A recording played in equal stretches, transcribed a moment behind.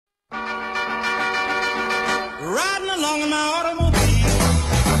along in my automobile,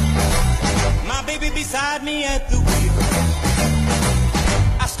 my baby beside me at the wheel.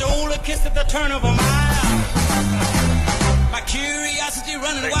 I stole a kiss at the turn of a mile, my curiosity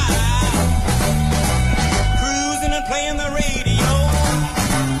running wild, cruising and playing the radio.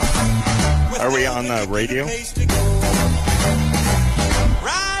 Are we on the radio?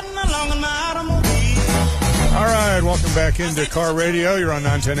 Riding along in my automobile. All right, welcome back into Car Radio. You're on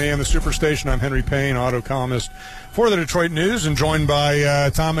 910 AM, the Superstation. I'm Henry Payne, auto columnist for the Detroit News, and joined by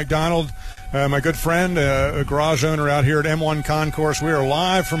Tom McDonald, my good friend, a garage owner out here at M1 Concourse. We are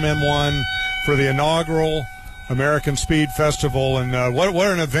live from M1 for the inaugural American Speed Festival, and what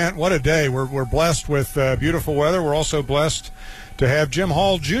an event, what a day. We're blessed with beautiful weather. We're also blessed to have Jim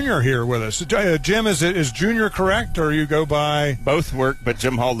Hall Jr. here with us. Jim, is Junior correct, or you go by? Both work, but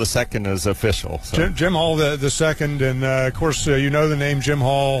Jim Hall II is official. So. Jim Hall the second, and of course you know the name Jim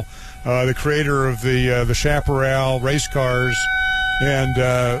Hall, the creator of the Chaparral race cars, and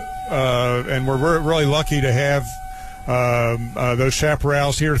we're really lucky to have those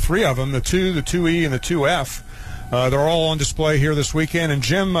Chaparrals here. 3 of them, the 2, the 2E, and the 2F. They're all on display here this weekend. And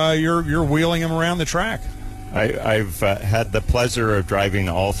Jim, you're wheeling them around the track. I've had the pleasure of driving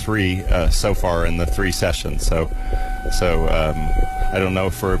all 3 so far in the 3 sessions. So I don't know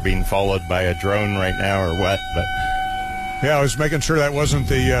if we're being followed by a drone right now or what, but yeah, I was making sure that wasn't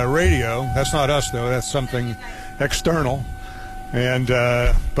the radio. That's not us, though. That's something external. And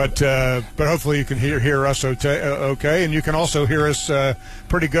but hopefully you can hear us okay, and you can also hear us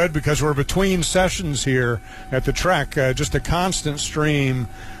pretty good because we're between sessions here at the track. Just a constant stream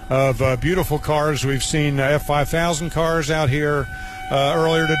of beautiful cars. We've seen F5000 cars out here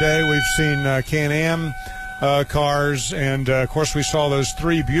earlier today. We've seen Can-Am cars, and of course we saw those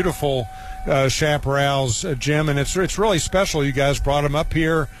 3 beautiful Chaparrals, Jim. And it's really special. You guys brought them up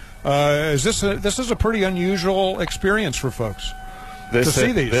here. This is a pretty unusual experience for folks. To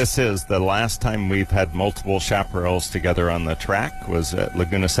see these. This is the last time we've had multiple Chaparrals together on the track was at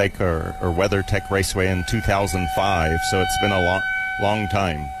Laguna Seca or WeatherTech Raceway in 2005, so it's been a long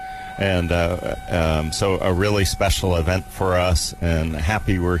time. And so a really special event for us, and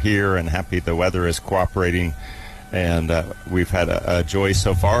happy we're here and happy the weather is cooperating. And we've had a joy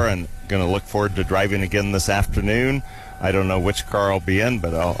so far, and going to look forward to driving again this afternoon. I don't know which car I'll be in,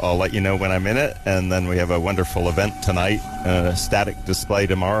 but I'll let you know when I'm in it. And then we have a wonderful event tonight, a static display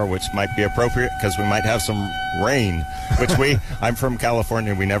tomorrow, which might be appropriate because we might have some rain, which I'm from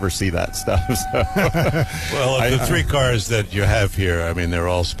California, we never see that stuff. So. Well, of the 3 cars that you have here, I mean, they're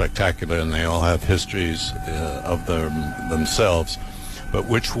all spectacular and they all have histories of themselves. But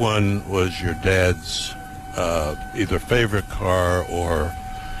which one was your dad's either favorite car or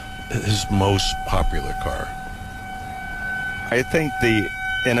his most popular car? I think the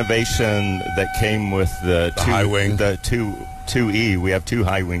innovation that came with the high wing, the 2E. We have 2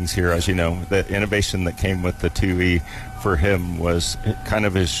 high wings here, as you know. The innovation that came with the 2E for him was kind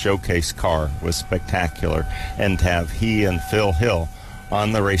of his showcase car, was spectacular. And to have he and Phil Hill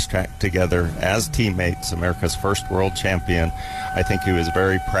on the racetrack together as teammates, America's first world champion, I think he was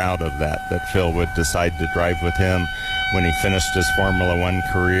very proud of that Phil would decide to drive with him when he finished his Formula One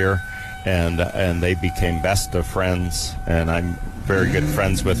career. And they became best of friends, and I'm very good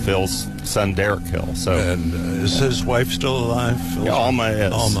friends with Phil's son Derek Hill. So, and is his wife still alive? Yeah, Alma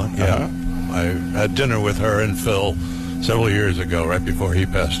is. Alma, yeah. I had dinner with her and Phil several years ago, right before he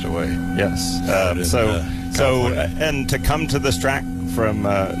passed away. Yes. And to come to this track from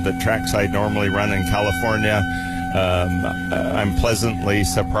the tracks I normally run in California, I'm pleasantly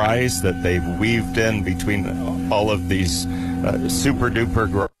surprised that they've weaved in between all of these super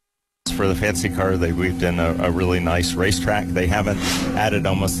duper for the fancy car. They weaved in a really nice racetrack. They haven't added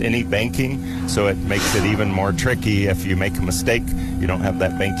almost any banking, so it makes it even more tricky. If you make a mistake, you don't have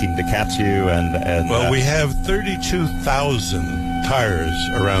that banking to catch you. Well, we have 32,000 tires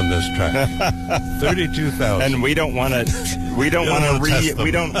around this track. 32,000. And we don't want to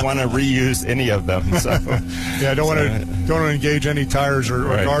reuse any of them. So yeah, don't want to engage any tires or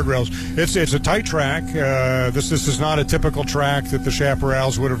right. guardrails. It's a tight track. This is not a typical track that the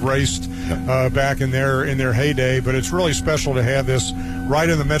Chaparrals would have raced back in their heyday, but it's really special to have this right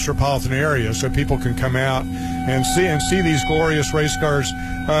in the metropolitan area so people can come out and see these glorious race cars.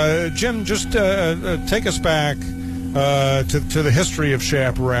 Jim, just take us back to the history of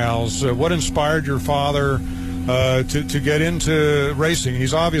Chaparrals. What inspired your father to get into racing?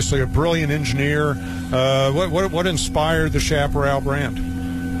 He's obviously a brilliant engineer. What inspired the Chaparral brand?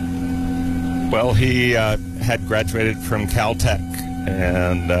 Well, he had graduated from Caltech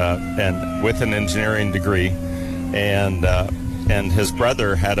and with an engineering degree, and his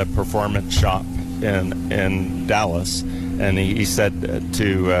brother had a performance shop in Dallas, and he said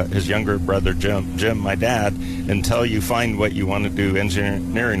to his younger brother Jim, my dad, until you find what you want to do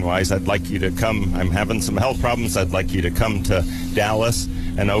engineering-wise, I'd like you to come. I'm having some health problems. I'd like you to come to Dallas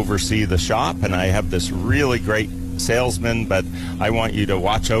and oversee the shop. And I have this really great salesman, but I want you to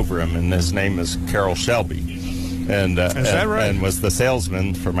watch over him. And his name is Carroll Shelby. And is that right? And was the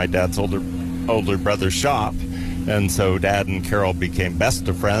salesman for my dad's older brother's shop. And so Dad and Carol became best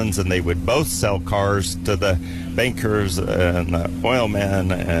of friends, and they would both sell cars to the bankers and the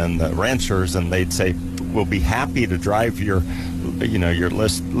oilmen and the ranchers, and they'd say, we'll be happy to drive your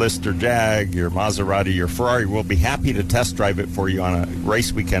Lister Jag, your Maserati, your Ferrari. We'll be happy to test drive it for you on a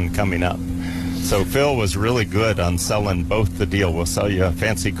race weekend coming up. So Phil was really good on selling both the deal. We'll sell you a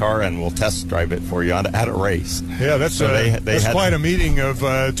fancy car and we'll test drive it for you at a race. Yeah, that's that's quite a meeting of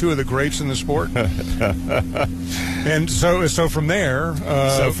two of the greats in the sport. And so from there,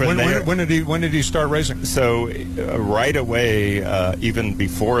 when did he start racing? So right away, even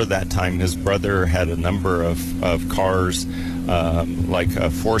before that time, his brother had a number of cars, like a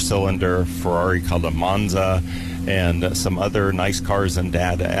 4-cylinder Ferrari called a Monza, and some other nice cars. And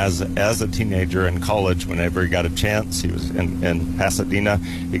Dad, as a teenager in college, whenever he got a chance, he was in Pasadena,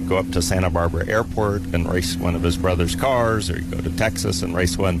 he'd go up to Santa Barbara Airport and race one of his brother's cars, or he'd go to Texas and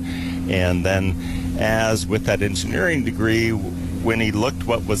race one. And then, as with that engineering degree, when he looked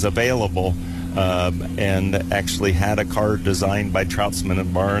what was available, and actually had a car designed by Troutzman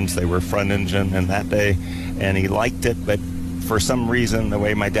and Barnes, they were front engine in that day, and he liked it, but for some reason, the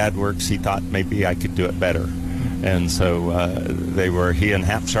way my dad works, he thought maybe I could do it better. And so he and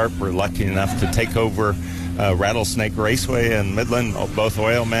Hap Sharp were lucky enough to take over Rattlesnake Raceway in Midland, both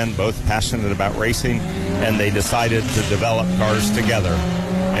oil men, both passionate about racing, and they decided to develop cars together.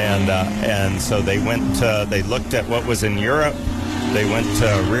 And so they looked at what was in Europe. They went to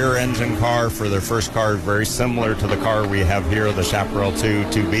a rear engine car for their first car, very similar to the car we have here, the Chaparral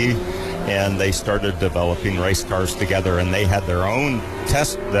 2B. And they started developing race cars together, and they had their own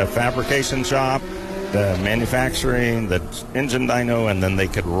the fabrication shop, the manufacturing, the engine dyno, and then they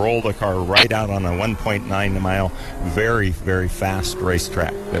could roll the car right out on a 1.9-mile, very, very fast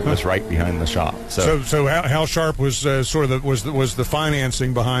racetrack that was right behind the shop. So Hal Sharp was sort of was the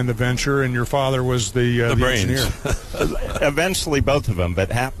financing behind the venture, and your father was the engineer. Eventually, both of them,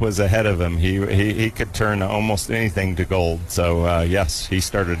 but Hap was ahead of him. He could turn almost anything to gold. So yes, he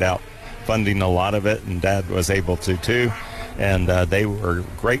started out funding a lot of it, and Dad was able to too. And they were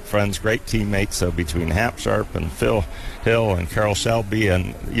great friends, great teammates. So between Hap Sharp and Phil Hill and Carol Shelby,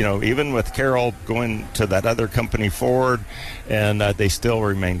 and even with Carol going to that other company, Ford, and they still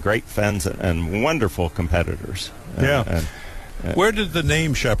remain great friends and wonderful competitors. Yeah. Where did the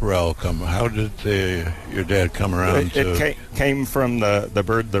name Chaparral come? How did your dad come around? It came from the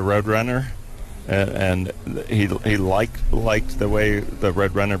bird, the Roadrunner, and he liked the way the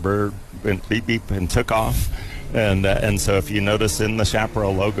Roadrunner bird went beep beep and took off. And so if you notice in the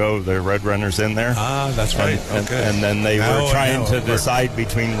Chaparral logo, the Roadrunner's in there. Ah, that's right. Okay. And then they were trying to decide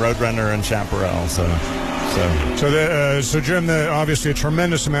between Roadrunner and Chaparral. So Jim, obviously a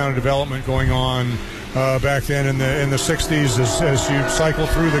tremendous amount of development going on back then in the 60s as you cycle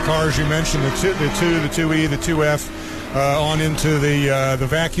through the cars. You mentioned the 2, the 2E, the 2F, on into the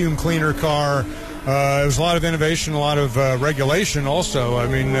vacuum cleaner car. There was a lot of innovation, a lot of regulation also. I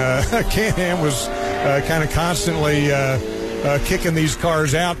mean, Can-Am was kind of constantly kicking these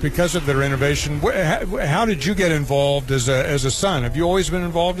cars out because of their innovation. How did you get involved as a son? Have you always been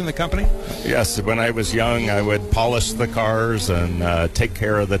involved in the company? Yes. When I was young, I would polish the cars and take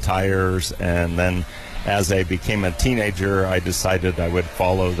care of the tires, and then as I became a teenager, I decided I would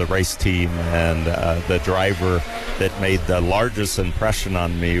follow the race team, and the driver that made the largest impression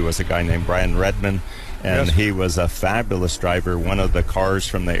on me was a guy named Brian Redman, and yes, he was a fabulous driver. One of the cars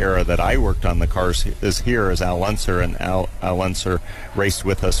from the era that I worked on, the cars is Al Unser, and Al Unser raced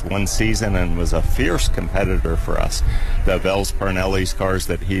with us one season and was a fierce competitor for us. The Vels Parnelli's cars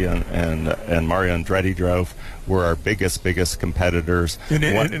that he and Mario Andretti drove were our biggest competitors.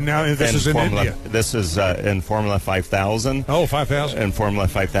 And now this is in India. This is in Formula 5000. Oh, 5000. In Formula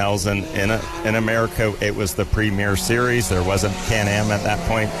 5000. In America, it was the premier series. There wasn't Can-Am at that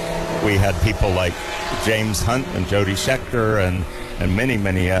point. We had people like James Hunt and Jody Scheckter and many,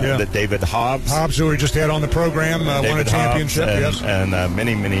 the David Hobbs. Who we just had on the program, won a championship, and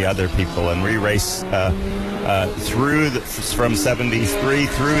many other people. And we raced from 73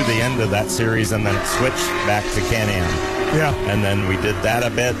 through the end of that series, and then it switched back to Can-Am. Yeah. And then we did that a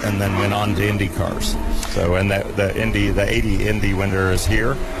bit, and then went on to Indy cars. So, and the 80 Indy winner is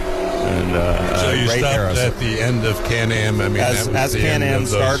here. so you Ray stopped Harris. at the end of Can-Am. I mean, As Can-Am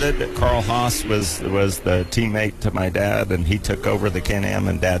started, Carl Haas was the teammate to my dad, and he took over the Can-Am,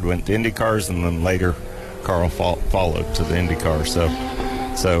 and Dad went to IndyCars, and then later Carl followed to the IndyCar.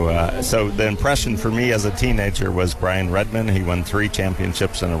 So the impression for me as a teenager was Brian Redman. He won 3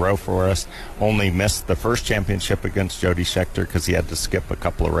 championships in a row for us. Only missed the first championship against Jody Scheckter because he had to skip a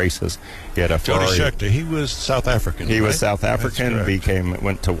couple of races. He had a Jody Ferrari. Scheckter, he was South African. He right? was South African.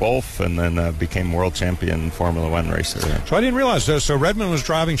 Went to Wolf, and then became world champion Formula One racer. So I didn't realize this. So Redman was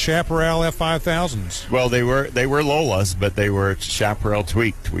driving Chaparral F5000s. Well, they were Lolas, but they were Chaparral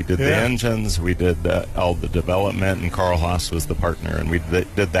tweaked. We did the engines, we did all the development, and Carl Haas was the partner, and we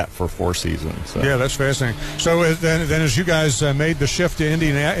did that for 4 seasons. So. Yeah, that's fascinating. So then as you guys made the shift to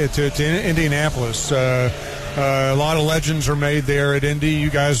Indianapolis, a lot of legends are made there at Indy. You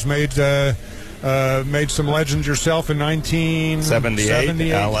guys made some legends yourself in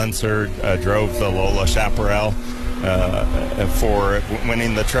 1978. Al Unser drove the Lola Chaparral for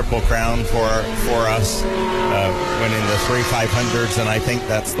winning the Triple Crown for us, winning the 3 500s, and I think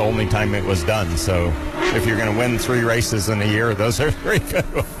that's the only time it was done. So if you're going to win 3 races in a year, those are very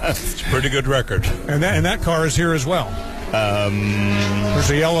good ones. It's a pretty good record. And that car is here as well. There's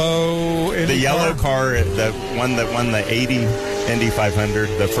a yellow Indy The yellow car, the one that won the 80 Indy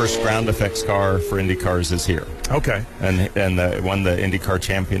 500, the first ground effects car for Indy cars is here. Okay. And won the IndyCar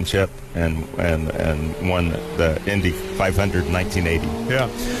championship and won the Indy 500 in 1980. Yeah.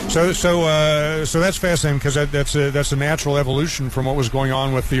 So that's fascinating because that's a natural evolution from what was going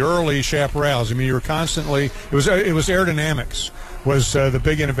on with the early Chaparrals. I mean, you were constantly it was aerodynamics was the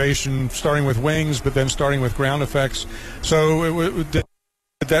big innovation, starting with wings, but then starting with ground effects. So did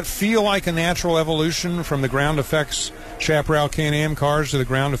that feel like a natural evolution from the ground effects Chaparral Can-Am cars to the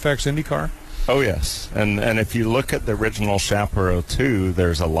ground effects Indy car? Oh, yes. And if you look at the original Chaparral 2,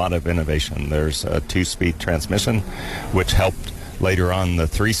 there's a lot of innovation. There's a 2-speed transmission, which helped later on the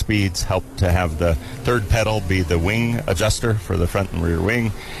 3 speeds, helped to have the third pedal be the wing adjuster for the front and rear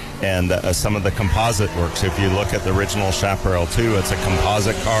wing. And some of the composite works. If you look at the original Chaparral 2, it's a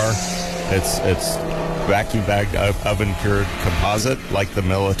composite car. It's vacuum bagged, oven cured composite like the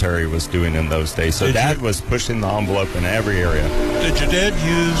military was doing in those days. So Dad was pushing the envelope in every area. Did your dad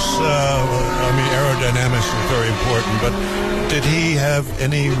use, aerodynamics is very important, but did he have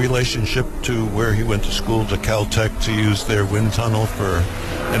any relationship to where he went to school, to Caltech, to use their wind tunnel for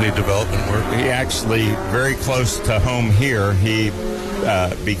any development work? He actually, very close to home here, he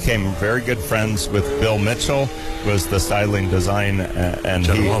became very good friends with Bill Mitchell, was the styling design, and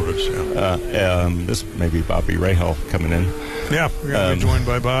General Motors, this may be Bobby Rahal coming in. Yeah, we're going to be joined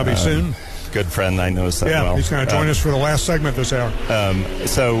by Bobby soon. Good friend, I know so well. Yeah, he's going to join us for the last segment this hour.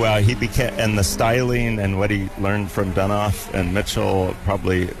 So he became, and the styling and what he learned from Dunoff and Mitchell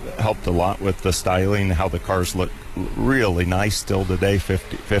probably helped a lot with the styling, how the cars look really nice still today,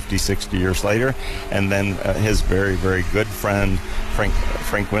 50, 60 years later. And then his very, very good friend, Frank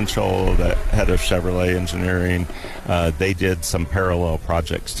Winchell, the head of Chevrolet engineering, they did some parallel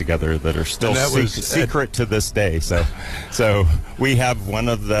projects together that are still secret to this day. So we have one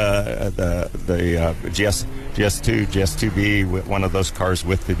of the GS2, GS2B, one of those cars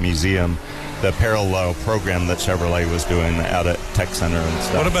with the museum, the parallel program that Chevrolet was doing out at Tech Center and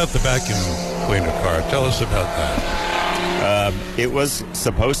stuff. What about the vacuum cleaner car? Tell us about that. It was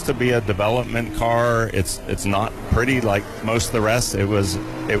supposed to be a development car. It's not pretty like most of the rest. It was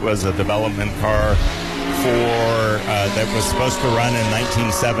a development car that was supposed to run in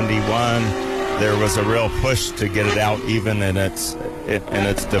 1971. There was a real push to get it out, even in its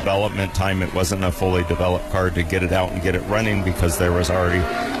development time. It wasn't a fully developed car, to get it out and get it running, because there was already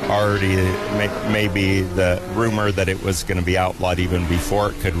maybe the rumor that it was going to be outlawed even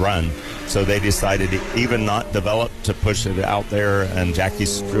before it could run. So they decided to even not develop, to push it out there. And Jackie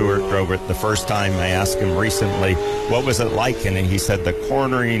Stewart drove it the first time. I asked him recently, what was it like? And he said the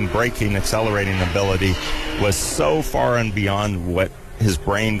cornering, braking, accelerating ability was so far and beyond what his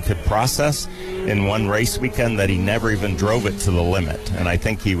brain could process in one race weekend that he never even drove it to the limit. And I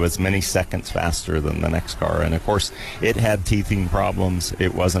think he was many seconds faster than the next car. And of course, it had teething problems.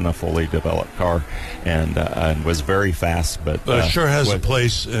 It wasn't a fully developed car, and was very fast. But it sure has a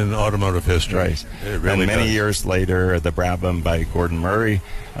place in automotive history. Right. It really and many does. years later, the Brabham by Gordon Murray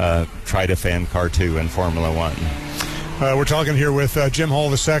tried a fan car too in Formula One. We're talking here with Jim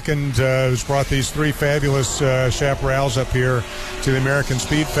Hull II, who's brought these 3 fabulous Chaparrals up here to the American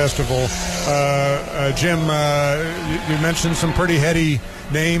Speed Festival. Jim, you mentioned some pretty heady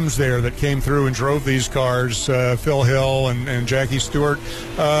names there that came through and drove these cars, Phil Hill and Jackie Stewart.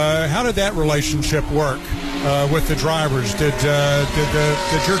 How did that relationship work with the drivers? Did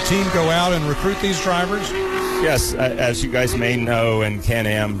your team go out and recruit these drivers? Yes, as you guys may know, in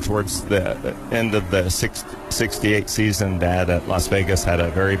Can-Am, towards the end of the 68 season, Dad at Las Vegas had a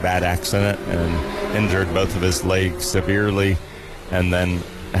very bad accident and injured both of his legs severely, and then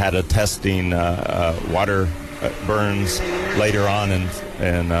had a testing water burns later on, and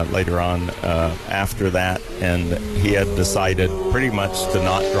later on after that, and he had decided pretty much to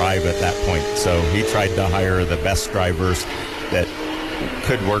not drive at that point. So he tried to hire the best drivers that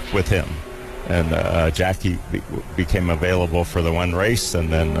could work with him. And Jackie became available for the one race,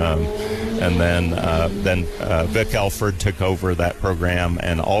 and then Vic Elford took over that program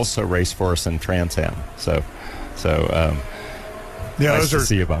and also raced for us in Trans Am. So yeah, nice to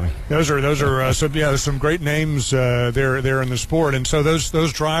see you, Bobby. Those are there's some great names there in the sport, and so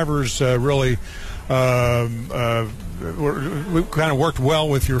those drivers really we kind of worked well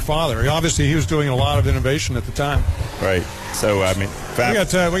with your father. Obviously, he was doing a lot of innovation at the time. Right. So I mean,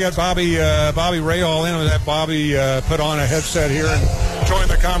 we got Bobby Rahal in. That Bobby put on a headset here and joined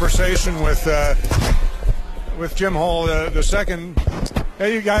the conversation with Jim Hall the second.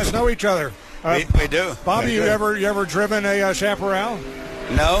 Hey, you guys know each other. We do. Bobby, you ever driven a Chaparral?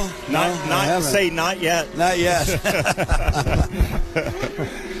 No, not say not yet. Not yet.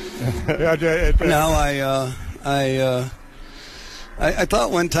 No, I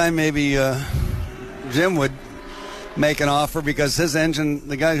thought one time maybe Jim would make an offer, because his engine,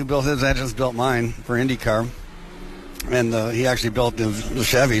 the guy who built his engines built mine for IndyCar, and he actually built the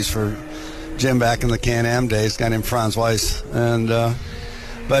Chevys for Jim back in the Can-Am days, a guy named Franz Weiss, and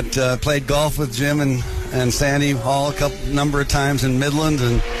but played golf with Jim and Sandy Hall number of times in Midland,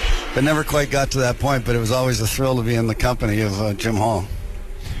 but never quite got to that point. But it was always a thrill to be in the company of Jim Hall.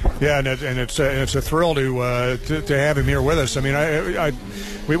 Yeah, and it's a thrill to have him here with us. I mean,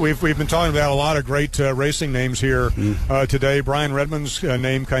 we've been talking about a lot of great racing names here today. Brian Redman's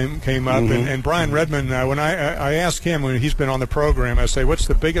name came up, and Brian Redman, when I asked him when he's been on the program, I say, what's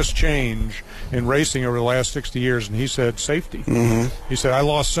the biggest change in racing over the last 60 years? And he said safety. He said, I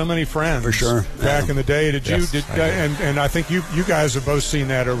lost so many friends for sure back in the day. Did you? And I think you guys have both seen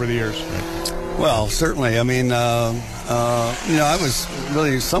that over the years. Well, certainly. I mean, I was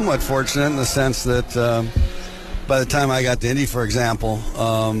really somewhat fortunate in the sense that by the time I got to Indy, for example,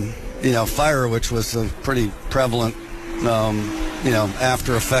 fire, which was a pretty prevalent,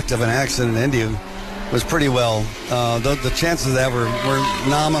 after effect of an accident in Indy, was pretty well. The chances of that were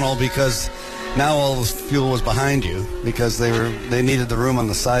nominal, because now all the fuel was behind you, because they needed the room on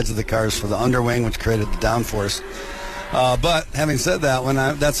the sides of the cars for the underwing, which created the downforce. But having said that, when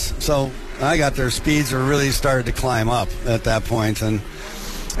I got there, speeds were really started to climb up at that point, and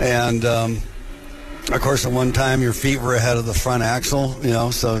of course at one time your feet were ahead of the front axle,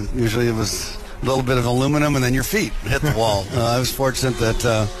 so usually it was a little bit of aluminum and then your feet hit the wall. I was fortunate that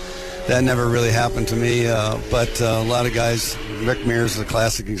that never really happened to me, but a lot of guys, Rick Mears is a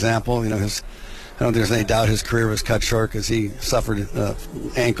classic example. I don't think there's any doubt his career was cut short because he suffered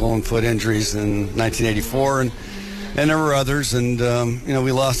ankle and foot injuries in 1984, and there were others, and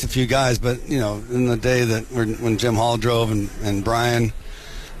we lost a few guys, but in the day that when Jim Hall drove and Brian,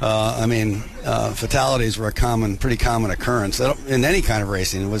 fatalities were a pretty common occurrence in any kind of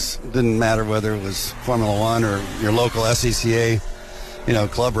racing. Didn't matter whether it was Formula One or your local SCCA,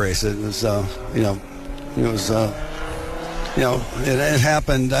 club race. It was, it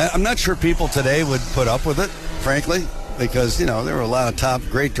happened. I'm not sure people today would put up with it, frankly, because there were a lot of top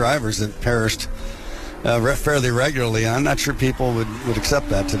great drivers that perished fairly regularly. I'm not sure people would accept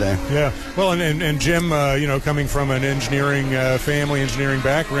that today. Yeah, well, and Jim, coming from an engineering engineering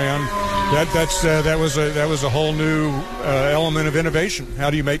background, that was a whole new element of innovation. How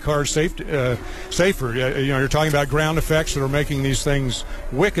do you make cars safer? You're talking about ground effects that are making these things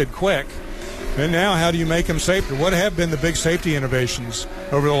wicked quick. And now, how do you make them safer? What have been the big safety innovations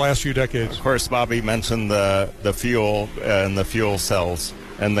over the last few decades? Of course, Bobby mentioned the fuel and the fuel cells.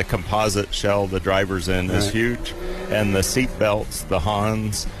 And the composite shell the driver's in is huge, and the seat belts, the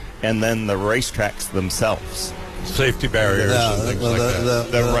Hans, and then the racetracks themselves. Safety barriers and things like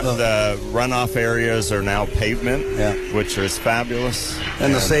that. The runoff areas are now pavement, which is fabulous.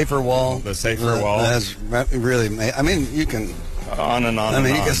 And the safer wall. The safer wall. Has really made, you can... On and on.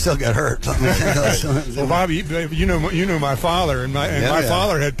 you can still get hurt. Well, Bobby, you know my father, and my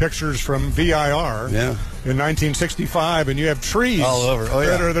father had pictures from VIR in 1965, and you have trees all over.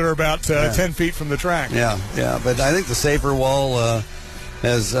 that are about 10 feet from the track. Yeah. But I think the safer wall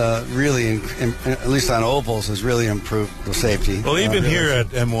has really, at least on ovals, has really improved the safety. Well, even really. here at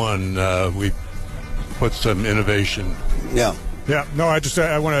M1, we put some innovation. Yeah. Yeah, no, I just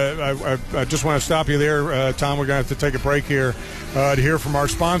want to stop you there, Tom. We're going to have to take a break here to hear from our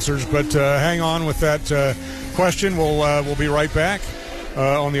sponsors, but hang on with that question. We'll be right back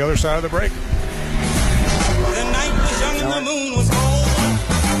on the other side of the break. The night was young and the moon was cold,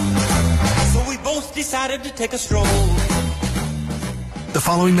 so we both decided to take a stroll. The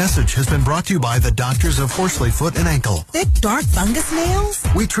following message has been brought to you by the doctors of Horsley Foot and Ankle. Thick, dark fungus nails?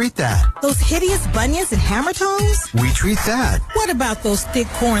 We treat that. Those hideous bunions and hammer toes? We treat that. What about those thick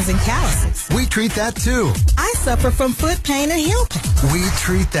corns and calluses? We treat that too. I suffer from foot pain and heel pain. We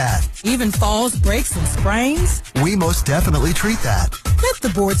treat that. Even falls, breaks, and sprains? We most definitely treat that. Let the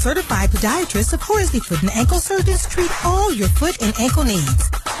board-certified podiatrist of Horsley Foot and Ankle Surgeons treat all your foot and ankle needs.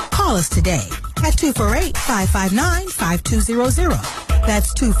 Call us today at 248-559-5200.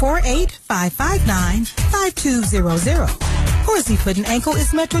 That's 248-559-5200. Horsley Foot and Ankle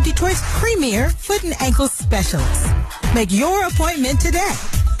is Metro Detroit's premier foot and ankle specialist. Make your appointment today.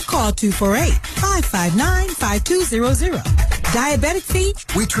 Call 248-559-5200. Diabetic feet?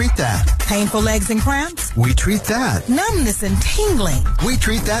 We treat that. Painful legs and cramps? We treat that. Numbness and tingling? We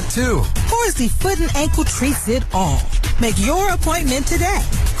treat that too. Horsley Foot and Ankle treats it all. Make your appointment today.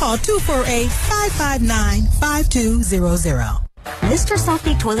 Call 248-559-5200. Mr.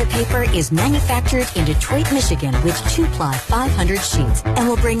 Softee toilet paper is manufactured in Detroit, Michigan with 2-ply 500 sheets and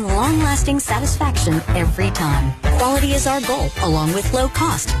will bring long-lasting satisfaction every time. Quality is our goal, along with low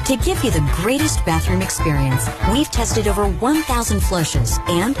cost, to give you the greatest bathroom experience. We've tested over 1,000 flushes,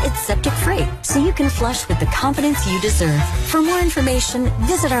 and it's septic-free, so you can flush with the confidence you deserve. For more information,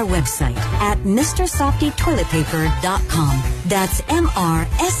 visit our website at MrSofteeToiletPaper.com. That's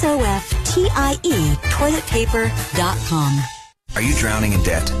MrSoftie toiletpaper.com. Are you drowning in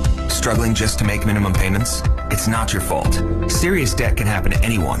debt? Struggling just to make minimum payments? It's not your fault. Serious debt can happen to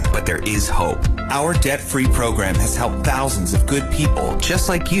anyone, but there is hope. Our debt-free program has helped thousands of good people just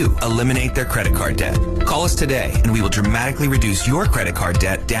like you eliminate their credit card debt. Call us today and we will dramatically reduce your credit card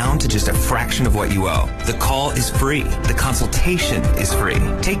debt down to just a fraction of what you owe. The call is free. The consultation is free.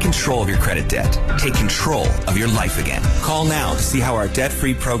 Take control of your credit debt. Take control of your life again. Call now to see how our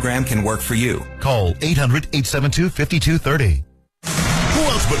debt-free program can work for you. Call 800-872-5230. Who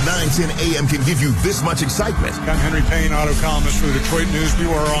else but 910 AM can give you this much excitement? I'm Henry Payne, auto columnist for the Detroit News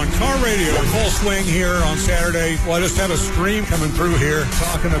Bureau on Car Radio. Full swing here on Saturday. Well, I just had a stream coming through here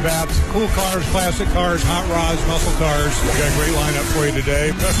talking about cool cars, classic cars, hot rods, muscle cars. We got a great lineup for you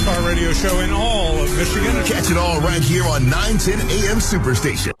today. Best car radio show in all of Michigan. Catch it all right here on 910 AM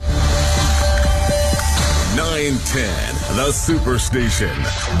Superstation. 910, the Superstation.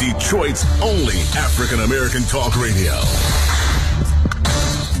 Detroit's only African-American talk radio.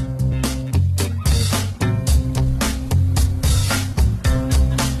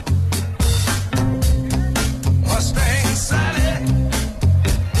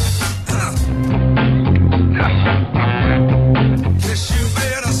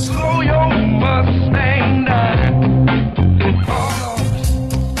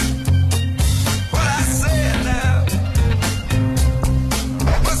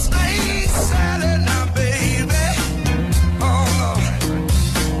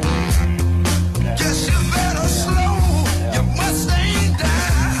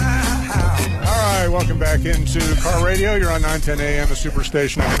 Into Car Radio. You're on 910 AM, the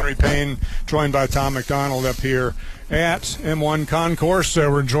Superstation. I'm Henry Payne, joined by Tom McDonald up here at M1 Concourse.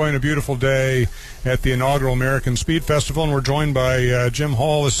 We're enjoying a beautiful day at the inaugural American Speed Festival, and we're joined by Jim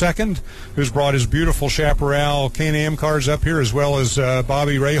Hall II, who's brought his beautiful Chaparral Can-Am cars up here, as well as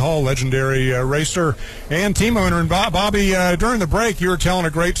Bobby Rahal, legendary racer and team owner. And Bobby, during the break, you were telling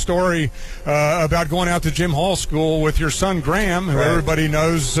a great story about going out to Jim Hall School with your son Graham, who everybody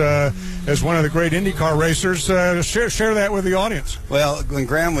knows as one of the great IndyCar racers. Share that with the audience. Well, when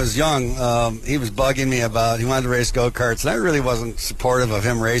Graham was young, he was bugging me about, he wanted to race go-karts, and I really wasn't supportive of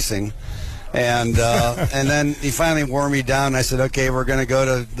him racing. And then he finally wore me down, and I said, okay, we're going to go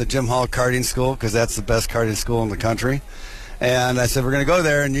to the Jim Hall Karting School, because that's the best karting school in the country. And I said, we're going to go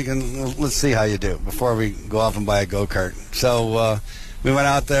there, and let's see how you do before we go off and buy a go-kart. So we went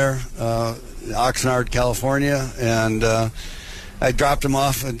out there, Oxnard, California, and I dropped him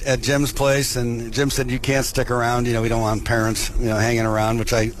off at Jim's place, and Jim said, you can't stick around. We don't want parents, hanging around,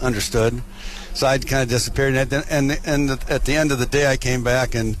 which I understood. So I kind of disappeared. And at the end of the day, I came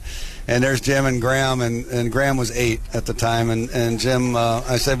back, and there's Jim and Graham, and Graham was 8 at the time. And Jim,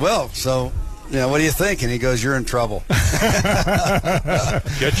 I said, well, so, what do you think? And he goes, you're in trouble. Get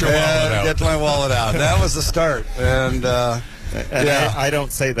your wallet out. Get my wallet out. That was the start. And And I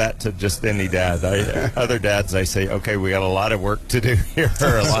don't say that to just any dad. Other dads, I say, okay, we got a lot of work to do here.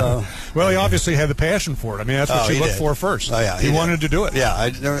 Well, he obviously had the passion for it. I mean, that's what you looked for first. Oh, yeah. He wanted to do it. Yeah,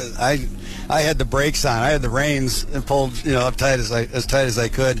 I had the brakes on. I had the reins pulled, up tight as tight as I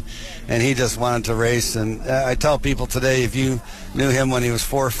could, and he just wanted to race. And I tell people today, if you knew him when he was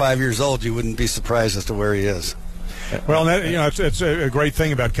 4 or 5 years old, you wouldn't be surprised as to where he is. Well, it's a great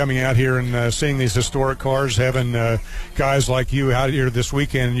thing about coming out here and seeing these historic cars, having guys like you out here this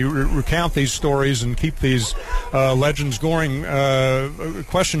weekend. You recount these stories and keep these legends going.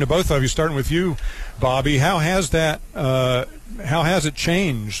 Question to both of you, starting with you, Bobby. How has it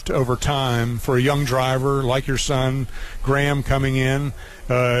changed over time for a young driver like your son, Graham, coming in?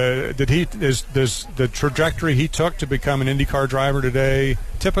 Is the trajectory he took to become an IndyCar driver today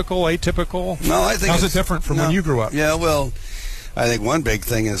typical, atypical? No, I think how's it different from when you grew up? Yeah, well, I think one big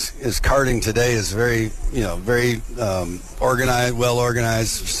thing is karting today is very organized, well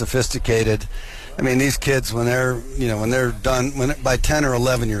organized, sophisticated. I mean, these kids when they're done by 10 or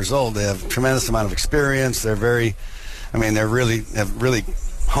 11 years old, they have a tremendous amount of experience. They're have really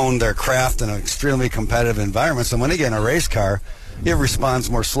honed their craft in an extremely competitive environment. So when they get in a race car, it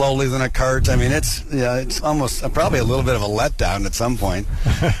responds more slowly than a kart. I mean, it's almost probably a little bit of a letdown at some point.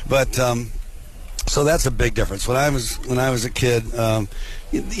 But so that's a big difference. When I was a kid, they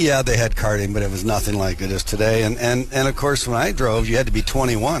had karting, but it was nothing like it is today. And of course, when I drove, you had to be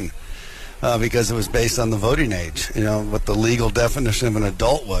 21 because it was based on the voting age. What the legal definition of an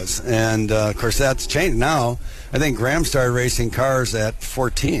adult was. And of course, that's changed now. I think Graham started racing cars at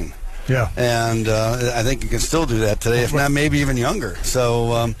 14. Yeah, and I think you can still do that today, if not maybe even younger.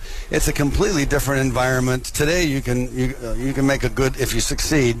 So it's a completely different environment today. You can make if you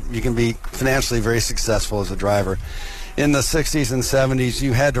succeed, you can be financially very successful as a driver. In the 60s and 70s,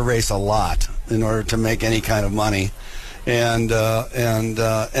 you had to race a lot in order to make any kind of money, and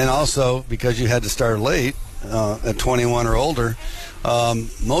also because you had to start late at 21 or older.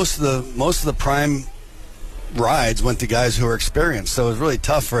 Most of the prime rides went to guys who were experienced, so it was really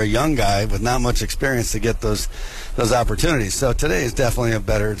tough for a young guy with not much experience to get those opportunities. So today is definitely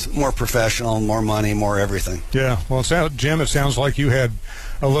it's more professional, more money, more everything. Yeah, well, Jim, it sounds like you had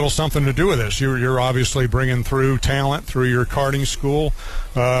a little something to do with this. You're obviously bringing through talent through your karting school.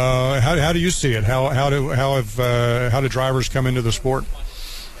 How do you see it? How do drivers come into the sport?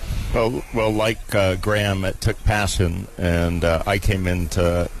 Well, like Graham, it took passion, and I came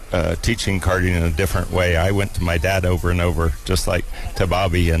into teaching karting in a different way. I went to my dad over and over, just like to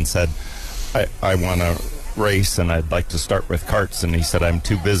Bobby, and said, I want to race, and I'd like to start with karts. And he said, I'm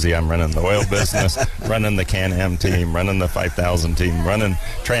too busy. I'm running the oil business, running the Can-Am team, running the 5000 team, running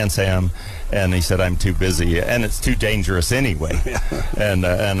Trans Am. And he said, I'm too busy, and it's too dangerous anyway. And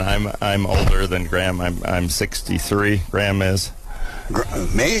I'm older than Graham. I'm 63. Graham is.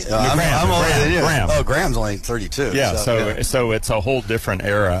 I'm older than you. Graham. Oh, Graham's only 32. Yeah, so it's a whole different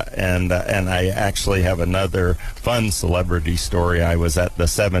era, and I actually have another fun celebrity story. I was at the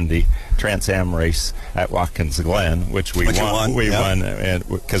 70 Trans Am race at Watkins Glen, which we won. We won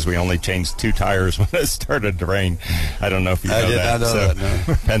because we only changed 2 tires when it started to rain. I don't know if you know that. I did not know that,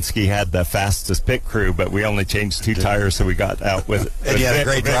 no. Penske had the fastest pit crew, but we only changed 2 tires, so we got out with and you had a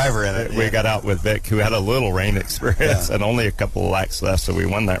great driver in it. We got out with Vic, who had a little rain experience and only a couple of laps left, so we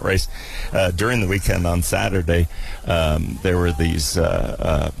won that race. During the weekend on Saturday, there were these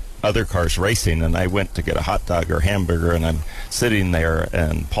other cars racing, and I went to get a hot dog or hamburger, and I'm sitting there,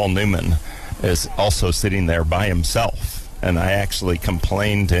 and Paul Newman is also sitting there by himself. And I actually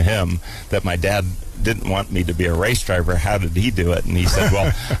complained to him that my dad didn't want me to be a race driver. How did he do it? And he said,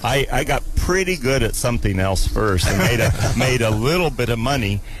 well, I got pretty good at something else first and made a little bit of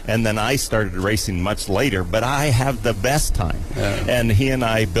money, and then I started racing much later, but I have the best time. Yeah. And he and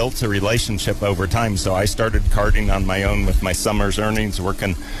I built a relationship over time. So I started karting on my own with my summer's earnings,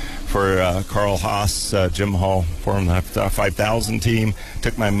 working for Carl Haas, Jim Hall, formed the 5000 team,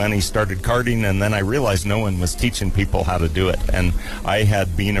 took my money, started karting, and then I realized no one was teaching people how to do it. And I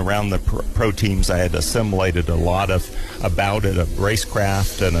had been around the pro teams. I had assimilated a lot about it, of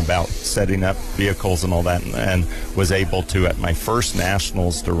racecraft and about setting up vehicles and all that, and was able to, at my first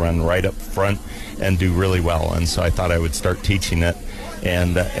nationals, to run right up front and do really well. And so I thought I would start teaching it.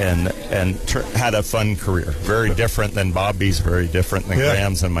 And had a fun career. Very different than Bobby's, very different than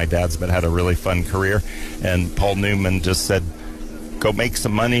Graham's and my dad's, but had a really fun career. And Paul Newman just said, go make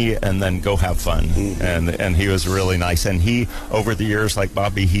some money and then go have fun. And he was really nice. And he, over the years, like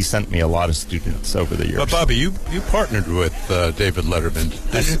Bobby, he sent me a lot of students over the years. But Bobby, you partnered with David Letterman.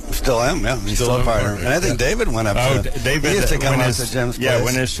 I still am, yeah. He's still a partner. And I think David went up David, he used to come out to Jim's place. Yeah,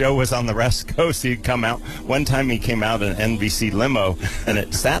 when his show was on the West Coast, he'd come out. One time he came out in an NBC limo, and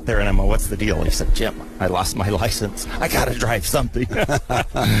it sat there, and I'm like, what's the deal? He said, Jim, I lost my license. I got to drive something.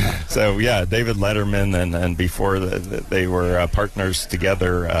 So, yeah, David Letterman, and before they were partners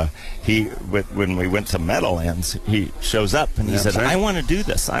together, when we went to Meadowlands, he shows up, and he said, I want to do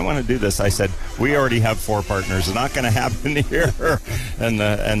this. I said, we already have 4 partners. It's not going to happen here.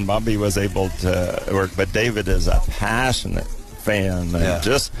 And Bobby was able to work. But David is a passionate fan, and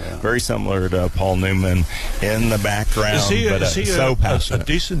just very similar to Paul Newman in the background. Is he so passionate. A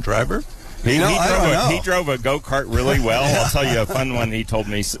decent driver? He drove a go-kart really well. I'll tell you a fun one. He told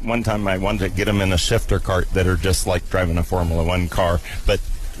me one time I wanted to get him in a shifter cart that are just like driving a Formula One car, but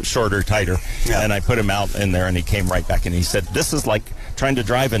shorter, tighter. Yeah. And I put him out in there, and he came right back, and he said, this is like trying to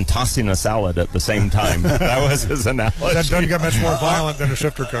drive and tossing a salad at the same time. That was his analogy. That doesn't get much more violent than a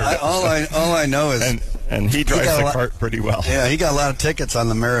shifter cart. All I know is... And he drives the cart pretty well. Yeah, he got a lot of tickets on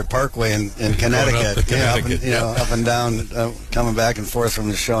the Merritt Parkway in Connecticut. Up and down, coming back and forth from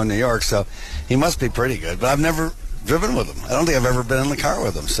the show in New York. So he must be pretty good. But I've never driven with him. I don't think I've ever been in the car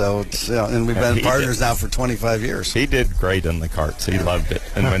with him. So it's, and we've been partners now for 25 years. He did great in the carts. He loved it.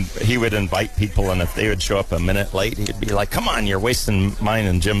 And when he would invite people, and if they would show up a minute late, he'd be like, "Come on, you're wasting mine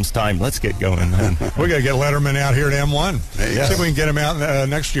and Jim's time. Let's get going." We got to get Letterman out here at M1. Yes. See if we can get him out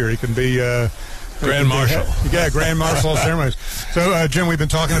next year. He can be. Grand Marshal. Yeah, Grand Marshal ceremonies. So, Jim, we've been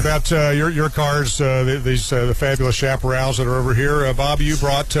talking about your cars, the fabulous chaparrals that are over here. Bob, you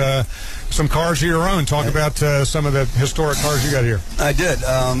brought some cars of your own. Talk about some of the historic cars you got here. I did.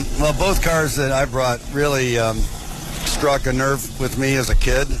 Well, both cars that I brought really struck a nerve with me as a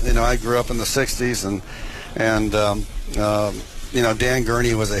kid. I grew up in the 60s, and Dan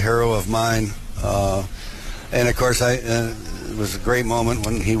Gurney was a hero of mine. And, of course, it was a great moment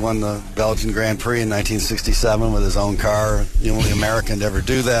when he won the Belgian Grand Prix in 1967 with his own car. The only American to ever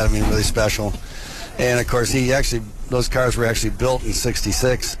do that. I mean, really special. And, of course, those cars were actually built in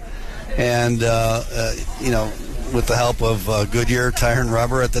 66. And, with the help of Goodyear Tire and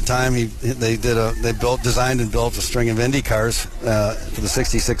Rubber at the time, they designed and built a string of Indy cars for the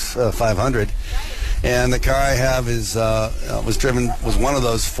 66 500. And the car I have was one of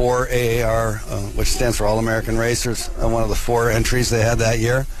those 4 AAR, which stands for All American Racers, one of the 4 entries they had that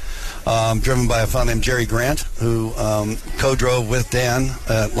year. Driven by a fellow named Jerry Grant, who co-drove with Dan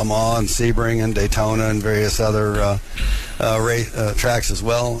at Le Mans and Sebring and Daytona and various other tracks as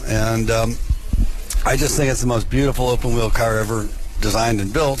well. And I just think it's the most beautiful open-wheel car ever designed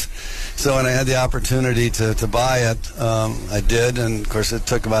and built. So when I had the opportunity to buy it, I did, and of course it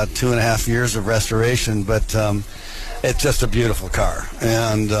took about 2.5 years of restoration, but it's just a beautiful car.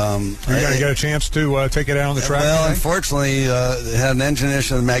 And you're going to get a chance to take it out on the track? Well, unfortunately, it had an engine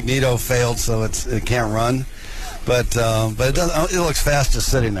issue, the magneto failed, so it can't run. But it looks fast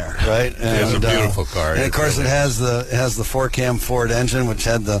just sitting there, right? It's a beautiful car. And of course, it has the 4-cam Ford engine, which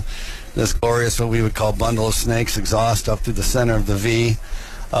had this glorious, what we would call bundle of snakes exhaust up through the center of the V.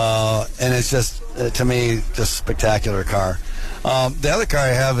 And it's just, to me, just a spectacular car. The other car I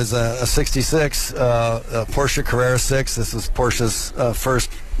have is a 66 a Porsche Carrera 6. This was Porsche's first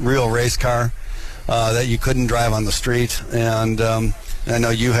real race car that you couldn't drive on the street. And I know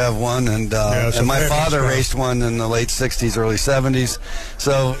you have one, and my father raced one in the late 60s, early 70s.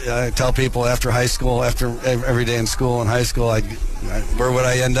 So I tell people after high school, after every day in school and high school, where would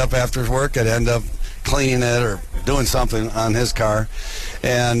I end up after work? I'd end up cleaning it or doing something on his car.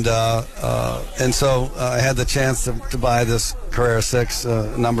 And so I had the chance to buy this Carrera 6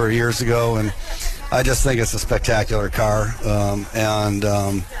 a number of years ago, and I just think it's a spectacular car,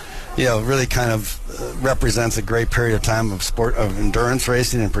 really kind of represents a great period of time of endurance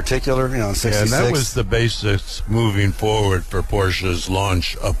racing in particular, in 66. Yeah, and that was the basis moving forward for Porsche's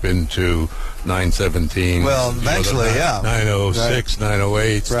launch up into 917. Well, eventually, 906, right.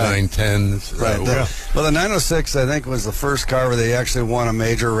 908, right. 910s. Right. Well, the 906, I think, was the first car where they actually won a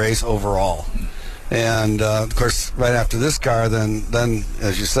major race overall. And, of course, right after this car, then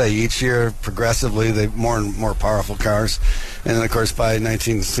as you say, each year, progressively, they more and more powerful cars. And then, of course, by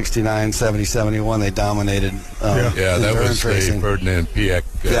 1969, 70, 71, they dominated that was racing. the Ferdinand Piëch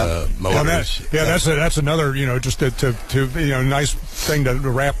motors. That's another, just to nice thing to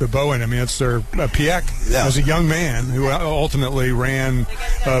wrap the bow in. I mean, it's their Piek as a young man who ultimately ran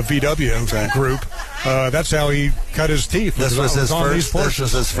VW group. That's how he cut his teeth. This was his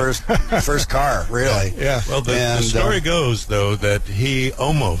first car, really. Yeah. Well, the story goes, though, that he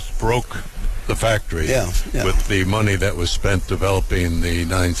almost broke the factory with the money that was spent developing the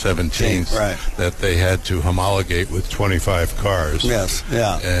 917s that they had to homologate with 25 cars. Yes,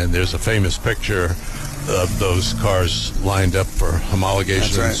 yeah. And there's a famous picture of those cars lined up for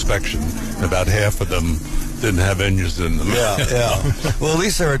homologation and inspection. About half of them didn't have engines in them. Yeah. Well, at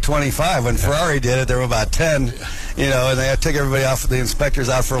least there were 25. When Ferrari did it, there were about 10. And they took everybody off, the inspectors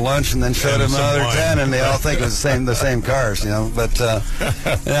out for lunch, and then showed them another 10, and they all think it was the same cars. But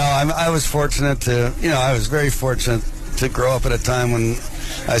I was fortunate to, I was very fortunate to grow up at a time when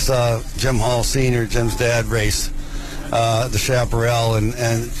I saw Jim Hall Sr., Jim's dad, race the Chaparral, and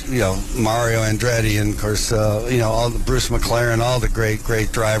Mario Andretti, and of course all the Bruce McLaren, all the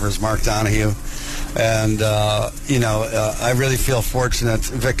great drivers, Mark Donohue. And I really feel fortunate.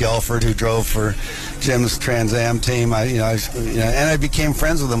 Vic Elford, who drove for Jim's Trans Am team, and I became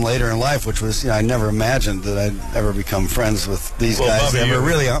friends with him later in life, which was I never imagined that I'd ever become friends with these guys. Bobby, they were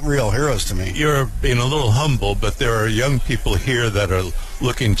really real heroes to me. You're being a little humble, but there are young people here that are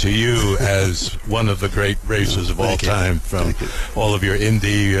looking to you as one of the great racers of all time, from all of your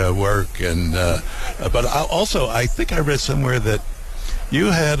Indy work, and but I think I read somewhere that you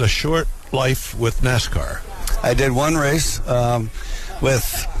had a short life with NASCAR. I did one race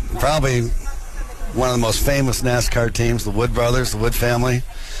with probably one of the most famous NASCAR teams, the Wood Brothers, the Wood family,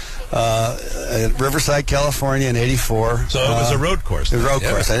 at Riverside, California in '84. So it was a road course. A road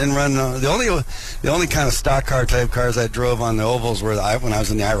course. I didn't run the only kind of stock car type cars I drove on the ovals were when I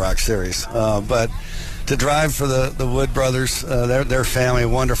was in the IROC series. But to drive for the Wood Brothers, their family,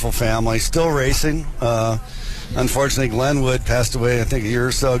 wonderful family, still racing. Unfortunately, Glenn Wood passed away, I think, a year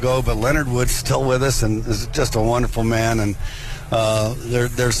or so ago, but Leonard Wood's still with us and is just a wonderful man. And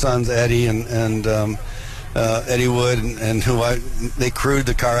their sons, Eddie and Eddie Wood, and they crewed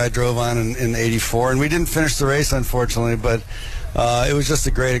the car I drove on in '84. And we didn't finish the race, unfortunately, but it was just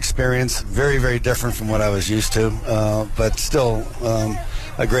a great experience. Very, very different from what I was used to, but still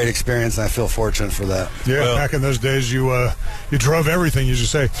a great experience, and I feel fortunate for that. Yeah, back in those days, you drove everything, you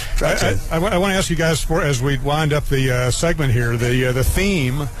just say. I want to ask you guys, as we wind up the segment here, the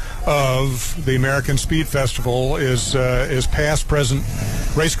theme of the American Speed Festival is past, present,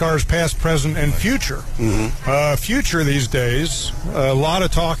 race cars, past, present, and future. Mm-hmm. Future these days, a lot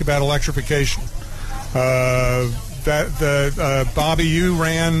of talk about electrification. Bobby, you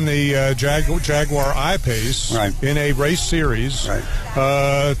ran the Jaguar I-Pace in a race series. Right.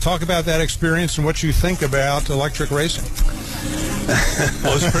 Talk about that experience and what you think about electric racing.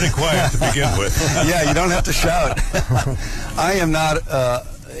 Well, it's pretty quiet to begin with. Yeah, you don't have to shout. I am not,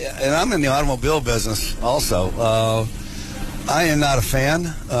 and I'm in the automobile business also. I am not a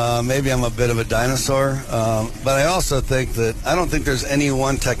fan. Maybe I'm a bit of a dinosaur. But I also think that I don't think there's any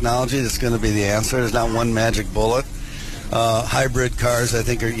one technology that's going to be the answer. There's not one magic bullet. Hybrid cars, I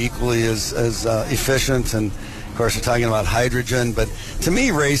think, are equally as efficient. And, of course, we're talking about hydrogen. But to me,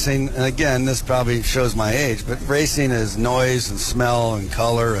 racing, and again, this probably shows my age, but racing is noise and smell and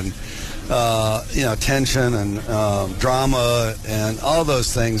color and, tension and those and all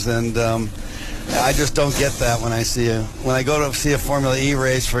those things. And I just don't get that when I go to see a Formula E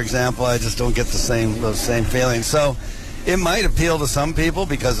race, for example. I just don't get those same feelings. So it might appeal to some people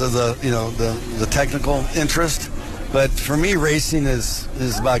because of the technical interest, but for me, racing is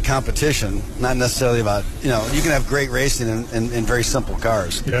about competition, not necessarily about you can have great racing in very simple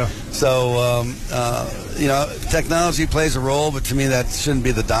cars. Yeah. So technology plays a role, but to me that shouldn't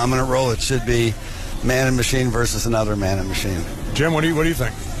be the dominant role. It should be man and machine versus another man and machine. Jim, what do you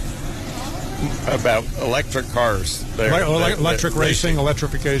think about electric cars? Electric racing,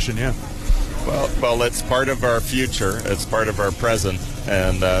 electrification, yeah. Well, it's part of our future. It's part of our present.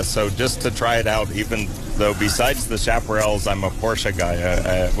 And so just to try it out, even though besides the Chaparrals, I'm a Porsche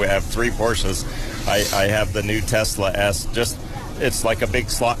guy. We have 3 Porsches. I have the new Tesla S. It's like a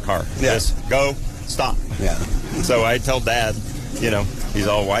big slot car. Yeah. Just go, stop. Yeah. So I tell Dad, he's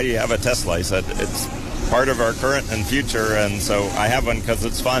all, why do you have a Tesla? I said, it's part of our current and future, and so I have one because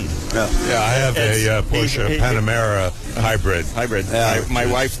it's fun. Yeah, I have a Porsche Panamera hybrid. Yeah, my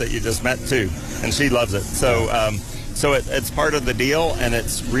wife that you just met too, and she loves it. So, it's part of the deal, and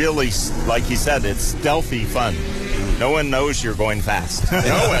it's really, like he said, it's stealthy fun. No one knows you're going fast.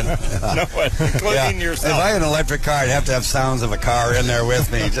 No one, including yourself. If I had an electric car, I'd have to have sounds of a car in there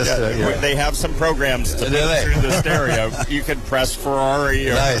with me. They have some programs to move through the stereo. You can press Ferrari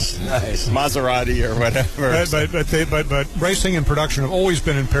or nice. Maserati or whatever. But racing and production have always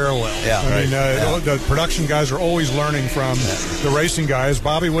been in parallel. The production guys are always learning from the racing guys.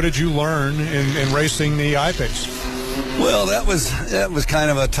 Bobby, what did you learn in racing the I-Pace? Well, that was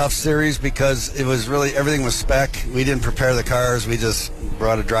kind of a tough series because it was really everything was spec. We didn't prepare the cars. We just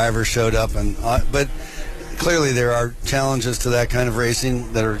brought a driver, showed up, but clearly there are challenges to that kind of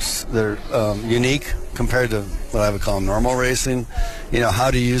racing that are unique compared to what I would call normal racing.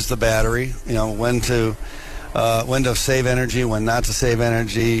 How to use the battery. When to save energy, when not to save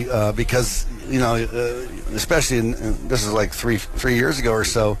energy, because especially this is like three years ago or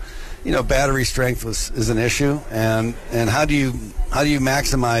so. Battery strength is an issue, and how do you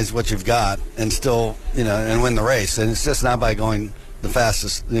maximize what you've got and still and win the race? And it's just not by going the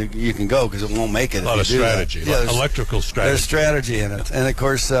fastest you can go, because it won't make it. A lot of strategy, electrical strategy. There's strategy in it, and of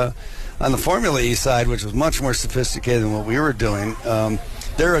course on the Formula E side, which was much more sophisticated than what we were doing,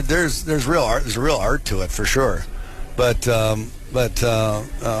 there's real art. There's a real art to it for sure, but in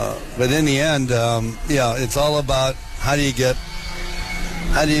the end, it's all about how do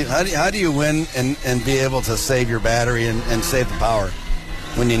you win and be able to save your battery and save the power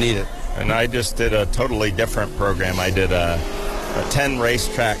when you need it. And I just did a totally different program. I did a 10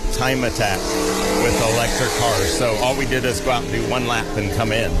 racetrack time attack with electric cars. So all we did is go out and do one lap and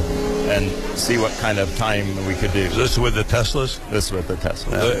come in and see what kind of time we could do. Is this with the Teslas? This is with the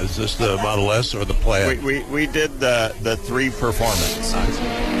Tesla. Is this the Model S or the Plaid? We did the 3 Performance.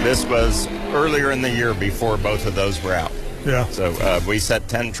 This was earlier in the year before both of those were out. Yeah. So we set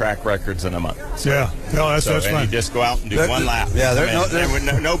 10 track records in a month. So, that's and fun. you just go out and do one lap. Yeah,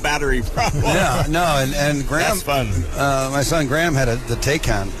 no battery problem. Yeah, no, and Graham. That's fun. My son Graham had the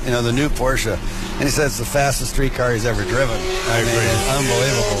Taycan, the new Porsche, and he said it's the fastest street car he's ever driven. I mean, it's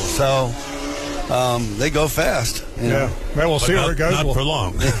unbelievable. So they go fast. Yeah. Well, we'll see where it goes. Not for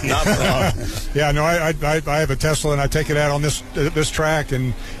long. Not for long. Yeah, no, I have a Tesla, and I take it out on this track,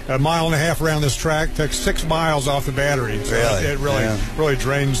 and a mile and a half around this track takes 6 miles off the battery. So it really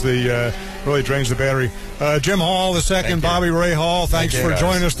drains the battery. Jim Hall II, Bobby Ray Hall, thanks for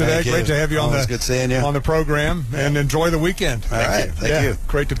joining us today. Great to have you on the program, and enjoy the weekend. All right, thank you.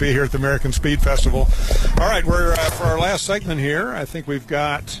 Great to be here at the American Speed Festival. All right, we're for our last segment here. I think we've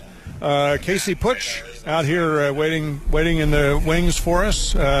got Casey Putsch out here waiting in the wings for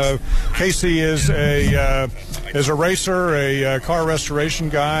us. Casey is a racer, a car restoration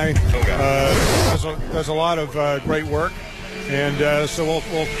guy. Does a lot of great work, and so we'll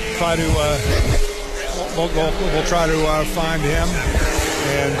try to find him.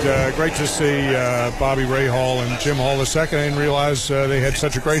 And great to see Bobby Ray Hall and Jim Hall II. I didn't realize they had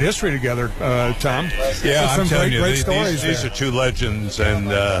such a great history together, Tom. Yeah, I'm telling you, great stories. These are 2 legends,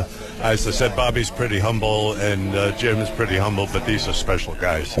 and as I said, Bobby's pretty humble, and Jim is pretty humble, but these are special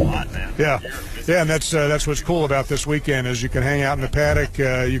guys. Yeah, and that's what's cool about this weekend is you can hang out in the paddock.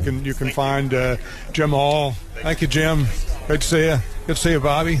 You can find Jim Hall. Thank you, Jim. Great to see you. Good to see you,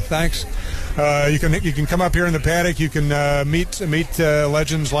 Bobby. Thanks. You can come up here in the paddock. You can meet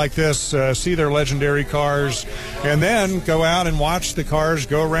legends like this, see their legendary cars, and then go out and watch the cars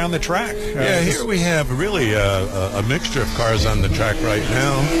go around the track. Here we have really a mixture of cars on the track right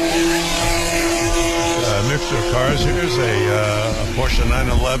now. A mixture of cars. Here's a Porsche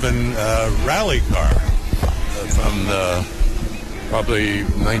 911 rally car from the probably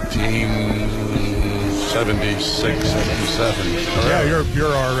 1976, 77. Yeah,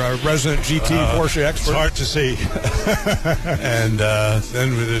 you're our resident GT Porsche expert. It's hard to see. And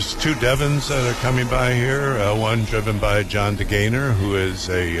then there's 2 Devons that are coming by here. One driven by John DeGainer, who is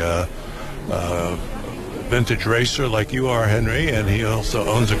a vintage racer like you are, Henry, and he also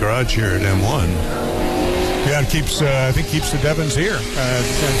owns a garage here at M1. Yeah, and keeps the Devons here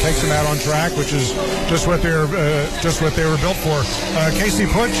and takes them out on track, which is just what they were built for. Casey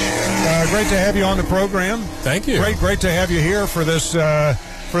Putsch, great to have you on the program. Thank you. Great to have you here for this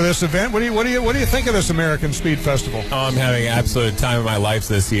event. What do you think of this American Speed Festival? Oh, I'm having an absolute time of my life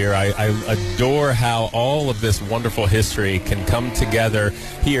this year. I adore how all of this wonderful history can come together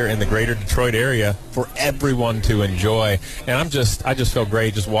here in the greater Detroit area for everyone to enjoy. And I just feel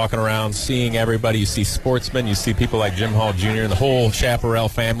great just walking around, seeing everybody. You see sportsmen, you see people like Jim Hall Jr. and the whole Chaparral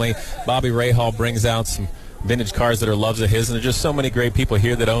family. Bobby Ray Hall brings out some vintage cars that are loves of his, and there's just so many great people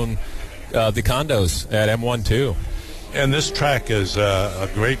here that own the condos at M1 too. And this track is a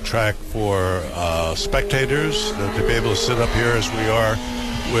great track for spectators to be able to sit up here as we are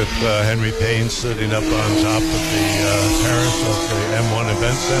with Henry Payne sitting up on top of the terrace of the M1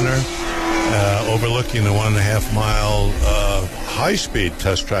 Event Center, overlooking the 1.5 mile high-speed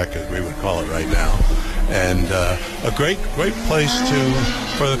test track, as we would call it right now. And a great place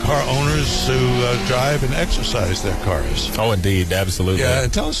for the car owners to drive and exercise their cars. Oh, indeed, absolutely. Yeah,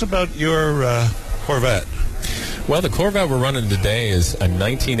 and tell us about your Corvette. Well, the Corvette we're running today is a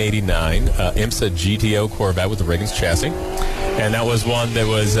 1989 IMSA GTO Corvette with the Riggins chassis. And that was one that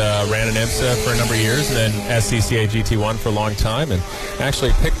was ran in IMSA for a number of years, and then SCCA GT1 for a long time, and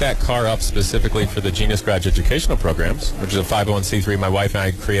actually picked that car up specifically for the Genius Garage Educational Programs, which is a 501c3 my wife and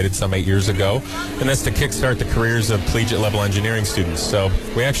I created some 8 years ago, and that's to kickstart the careers of collegiate-level engineering students. So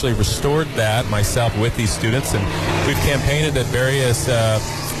we actually restored that myself with these students, and we've campaigned at various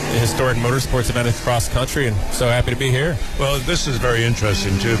historic motorsports events across the country, and so happy to be here. Well, this is very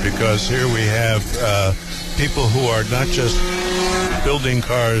interesting, too, because here we have people who are not just building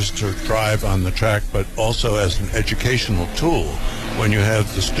cars to drive on the track, but also as an educational tool. When you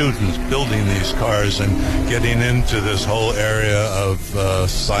have the students building these cars and getting into this whole area of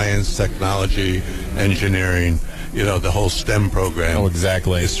science, technology, engineering, you know, the whole STEM program. Oh,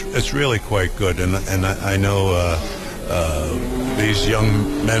 exactly. It's really quite good, and I know these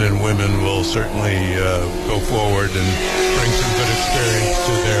young men and women will certainly go forward and bring some good experience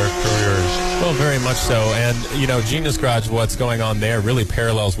to their careers. Well, very much so. And, you know, Genius Garage, what's going on there really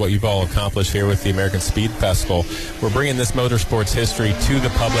parallels what you've all accomplished here with the American Speed Festival. We're bringing this motorsports history to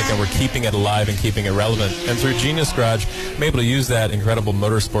the public, and we're keeping it alive and keeping it relevant. And through Genius Garage, I'm able to use that incredible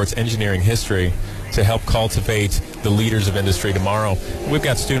motorsports engineering history to help cultivate the leaders of industry tomorrow. We've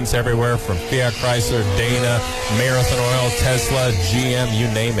got students everywhere from Fiat Chrysler, Dana, Marathon Oil, Tesla, GM, you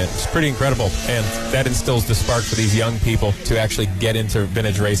name it. It's pretty incredible. And that instills the spark for these young people to actually get into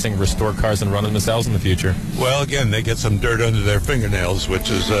vintage racing, restore cars, and run them themselves in the future. Well, again, they get some dirt under their fingernails, which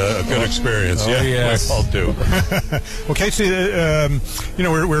is a good experience. Oh, yes. We all do. Well, Casey, you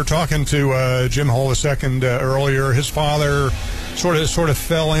know, we were talking to Jim Hull II earlier. His father sort of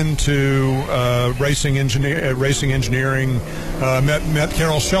fell into racing engineering. Met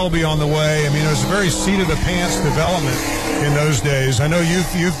Carroll Shelby on the way. I mean, it was a very seat of the pants development in those days. I know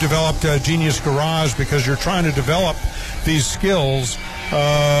you've developed Genius Garage because you're trying to develop these skills.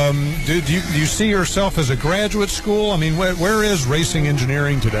 Do you see yourself as a graduate school? I mean, where is racing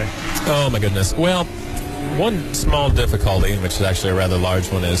engineering today? Oh my goodness. Well, one small difficulty, which is actually a rather large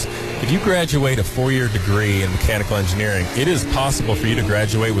one, is if you graduate a 4-year degree in mechanical engineering, it is possible for you to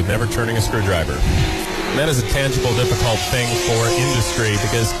graduate with never turning a screwdriver. And that is a tangible, difficult thing for industry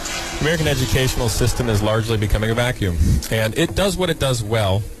because the American educational system is largely becoming a vacuum. And it does what it does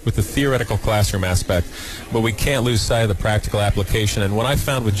well with the theoretical classroom aspect, but we can't lose sight of the practical application. And what I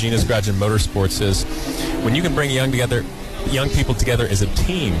found with Genius Garage and Motorsports is when you can bring young people together as a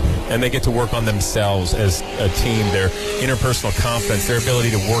team, and they get to work on themselves as a team, their interpersonal confidence, their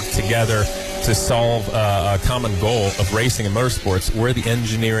ability to work together to solve a common goal of racing and motorsports where the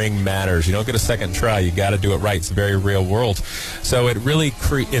engineering matters. You don't get a second try. You got to do it right. It's a very real world. So it really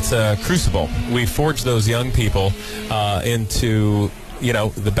it's a crucible. We forge those young people into, you know,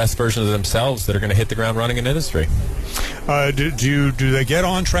 the best versions of themselves that are going to hit the ground running in industry. Do they get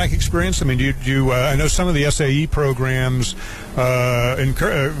on-track experience? I mean, do you I know some of the SAE programs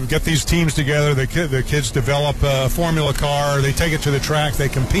get these teams together. The kids develop a formula car. They take it to the track. They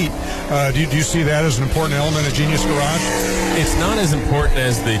compete. Do you see that as an important element of Genius Garage? It's not as important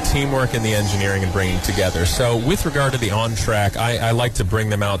as the teamwork and the engineering and bringing together. So with regard to the on-track, I like to bring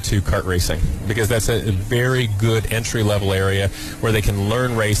them out to kart racing because that's a very good entry-level area where they can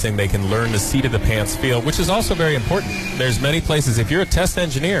learn racing. They can learn the seat-of-the-pants feel, which is also very important. There's many places. If you're a test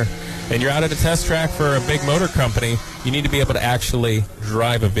engineer and you're out at a test track for a big motor company, you need to be able to actually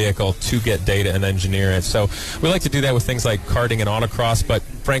drive a vehicle to get data and engineer it. So we like to do that with things like karting and autocross, but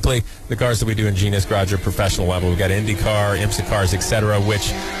frankly, the cars that we do in Genius Garage are professional level. We've got IndyCar, IMSA cars, etc.,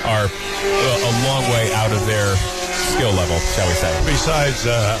 which are a long way out of their skill level, shall we say. Besides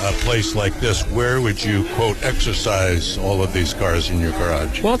a place like this, where would you, quote, exercise all of these cars in your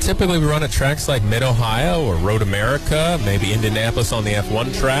garage? Well, typically we run at tracks like Mid-Ohio or Road America, maybe Indianapolis on the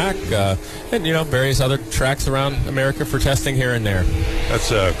F1 track, and, you know, various other tracks around America for testing here and there.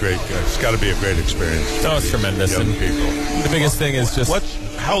 That's a great, it's got to be a great experience. Oh, it's tremendous. Young and people. The biggest thing is just...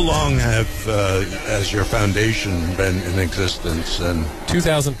 how long has your foundation been in existence? And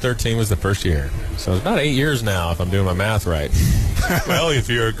 2013 was the first year, so it's about 8 years now, if I'm doing my math right. Well, if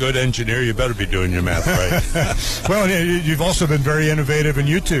you're a good engineer, you better be doing your math right. Well, you've also been very innovative in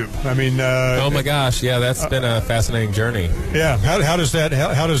YouTube. I mean, oh my gosh, yeah, that's been a fascinating journey. Yeah, how does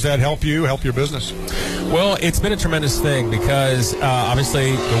that help you, help your business? Well, it's been a tremendous thing because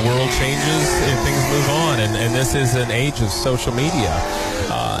obviously the world changes and things move on, and this is an age of social media.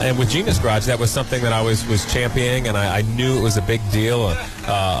 And with Genius Garage, that was something that I was championing, and I knew it was a big deal,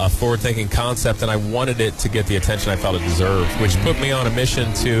 a forward-thinking concept, and I wanted it to get the attention I felt it deserved, which put me on a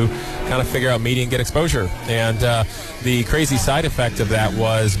mission to kind of figure out media and get exposure. And the crazy side effect of that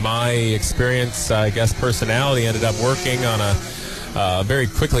was my experience, I guess, personality ended up working on a very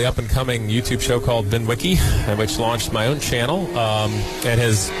quickly up-and-coming YouTube show called VinWiki, which launched my own channel and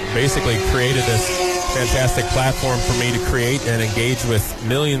has basically created this fantastic platform for me to create and engage with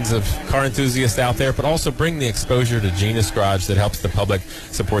millions of car enthusiasts out there, but also bring the exposure to Genius Garage that helps the public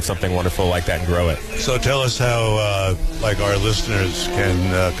support something wonderful like that and grow it. So tell us how, like, our listeners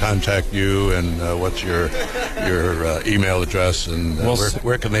can contact you, and what's your email address, and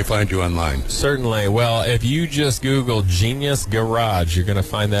where can they find you online? Certainly. Well, if you just Google Genius Garage, you're going to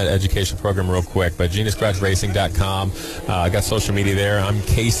find that education program real quick. But GeniusGarageRacing.com. I got social media there. I'm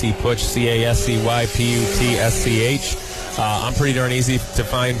Casey Putsch, CASCYPUTSCH. I'm pretty darn easy to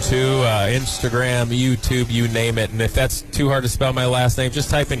find too. Instagram, YouTube, you name it. And if that's too hard to spell my last name, just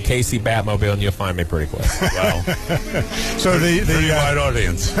type in Casey Batmobile and you'll find me pretty quick. Wow. So the wide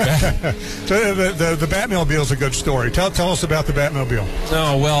audience. So the Batmobile is a good story. Tell us about the Batmobile.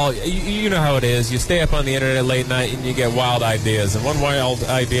 Oh, well, you know how it is. You stay up on the internet late night and you get wild ideas. And one wild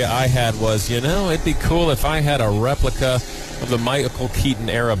idea I had was, it'd be cool if I had a replica of the Michael Keaton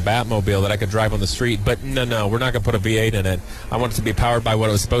era Batmobile that I could drive on the street. But no, we're not going to put a V8 in it. I want it to be powered by what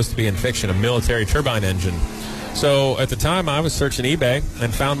it was supposed to be in fiction, a military turbine engine. So at the time, I was searching eBay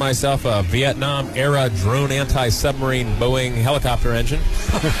and found myself a Vietnam-era drone anti-submarine Boeing helicopter engine,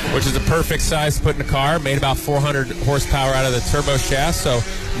 which is a perfect size to put in a car. Made about 400 horsepower out of the turbo shaft, so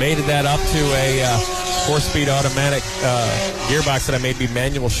made that up to a 4-speed automatic gearbox that I made be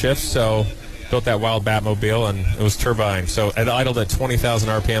manual shift. So built that wild Batmobile, and it was turbine. So it idled at 20,000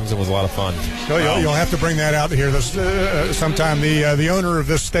 RPMs and was a lot of fun. You'll have to bring that out here sometime. The owner of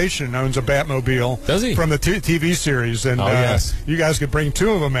this station owns a Batmobile. Does he? From the TV series. And yes. You guys could bring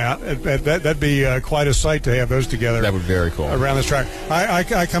two of them out. That'd be quite a sight to have those together. That would be very cool. Around this track.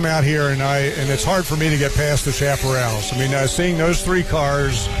 I come out here, and it's hard for me to get past the chaparrals. I mean, seeing those three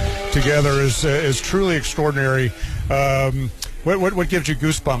cars together is truly extraordinary. What gives you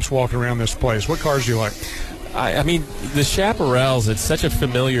goosebumps walking around this place? What cars do you like? I mean, the Chaparrals, it's such a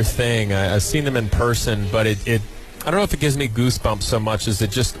familiar thing. I've seen them in person, but I don't know if it gives me goosebumps so much as it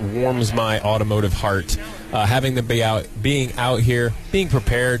just warms my automotive heart. Having them being out here, being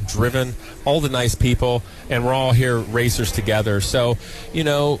prepared, driven, all the nice people, and we're all here racers together. So,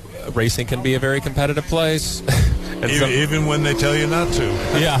 racing can be a very competitive place. Even when they tell you not to.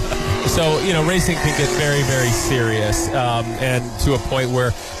 Yeah. So, racing can get very, very serious, and to a point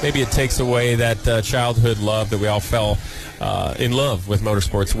where maybe it takes away that childhood love that we all fell in love with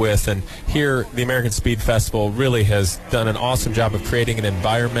motorsports with. And here, the American Speed Festival really has done an awesome job of creating an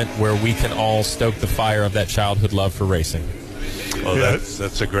environment where we can all stoke the fire of that childhood love for racing. Well,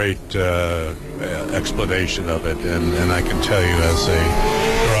 that's a great explanation of it, and I can tell you, as a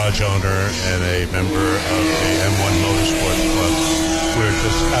garage owner and a member of the M1 Motorsports Club, we're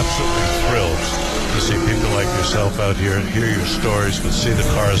just absolutely thrilled to see people like yourself out here and hear your stories, but see the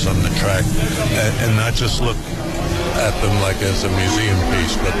cars on the track, and not just look at them like as a museum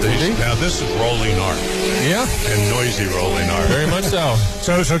piece, but now this is rolling art. Yeah. And noisy rolling art. Very much so.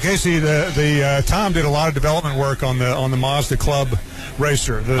 So Casey, the Tom did a lot of development work on the Mazda Club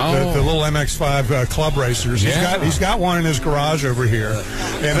Racer, the little MX-5 Club Racers. He's got one in his garage over here.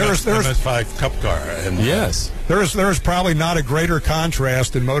 And there's MX-5 Cup car. And yes. There's probably not a greater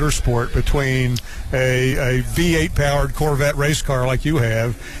contrast in motorsport between a V8 powered Corvette race car like you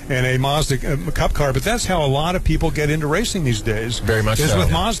have and a Mazda Cup car, but that's how a lot of people get into racing these days. Very much is so. With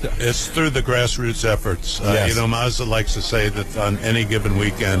Mazda. It's through the grassroots efforts. Yes. Mazda likes to say that on any given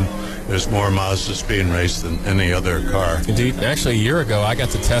weekend, there's more Mazdas being raced than any other car. Indeed. Actually, a year ago, I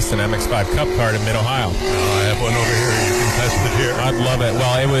got to test an MX-5 Cup car in Mid-Ohio. I have one over here. You can test it here. I'd love it.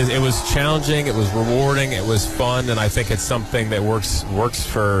 Well, it was challenging, it was rewarding, it was fun, and I think it's something that works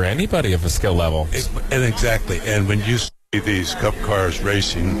for anybody of a skill level. And exactly. And when you these Cup cars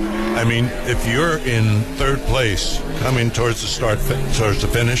racing. I mean, if you're in third place coming towards the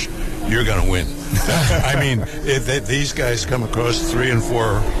finish, you're going to win. I mean, these guys come across 3 and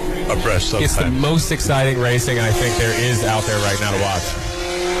 4 abreast sometimes. It's the most exciting racing I think there is out there right now to watch.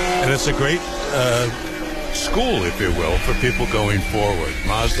 And it's a great school, if you will, for people going forward.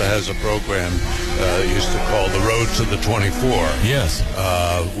 Mazda has a program used to call the Road to the 24. Yes.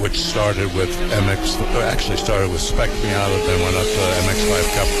 Which started with started with Spec Miata, then went up to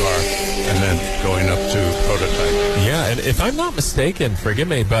MX-5 Cup car, and then going up to prototype. Yeah, and if I'm not mistaken, forgive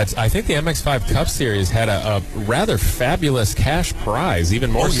me, but I think the MX-5 Cup Series had a rather fabulous cash prize,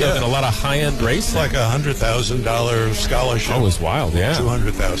 even more so than a lot of high-end racing. Like $100,000 scholarship. Oh, it was wild, yeah.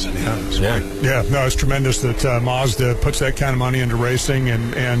 $200,000, yeah. Yeah, no, it's tremendous that Mazda puts that kind of money into racing,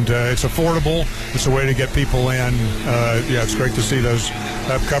 and it's affordable. It's a way to get people in. It's great to see those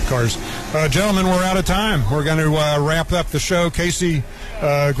Cup cars. Gentlemen, we're out of time. We're going to wrap up the show. Casey,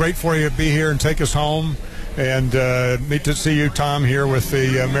 great for you to be here and take us home. And neat to see you, Tom, here with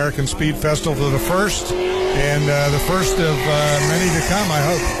the American Speed Festival for the first, and the first of many to come, I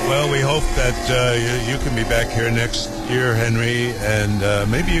hope. Well, we hope that you can be back here next year, Henry, and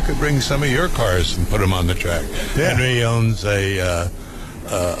maybe you could bring some of your cars and put them on the track. Yeah. Henry owns a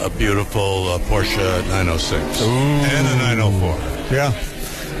beautiful Porsche 906 and a 904.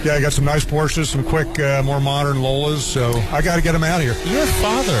 Yeah, I got some nice Porsches, some quick, more modern Lolas, so I got to get them out of here. Your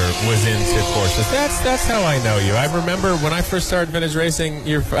father was into Porsches. That's how I know you. I remember when I first started vintage racing,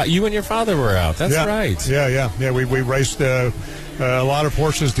 you and your father were out. That's right. Yeah. We raced a lot of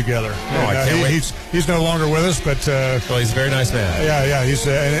Porsches together. I can't wait. He's no longer with us, but well, he's a very nice man. Yeah, he's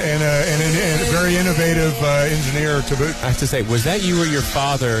a very innovative engineer to boot. I have to say, was that you or your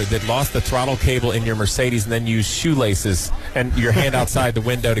father that lost the throttle cable in your Mercedes and then used shoelaces and your hand outside the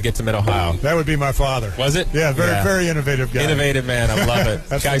window to get to Mid-Ohio? That would be my father. Was it? Yeah, very innovative guy. Innovative man. I love it.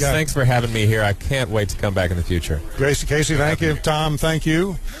 Guys, thanks for having me here. I can't wait to come back in the future. Casey, thank you. Tom, thank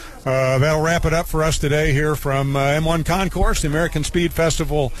you. That'll wrap it up for us today here from M1 Concourse, the American Speed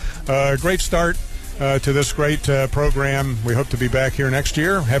Festival. Great start to this great program. We hope to be back here next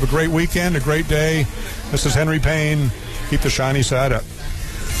year. Have a great weekend, a great day. This is Henry Payne. Keep the shiny side up.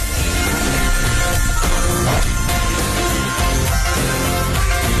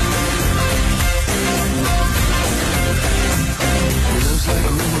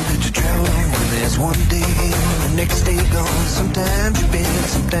 One day the next day gone. Sometimes you bend,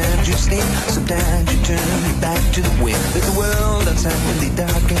 sometimes you stand, sometimes you turn your back to the wind. There's a world outside really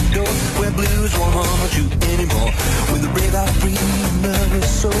dark and dark, where blues won't haunt you anymore. With a brave heart, free lover's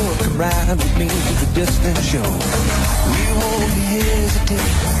soul, come ride with me to the distant shore. We won't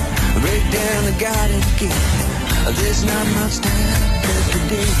hesitate, break down the garden gate. There's not much time left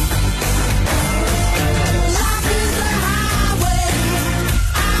today.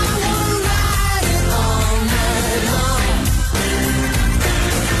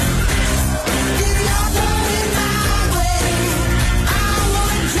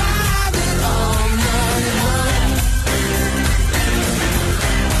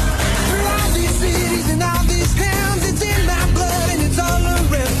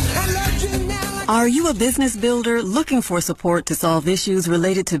 Are you a business builder looking for support to solve issues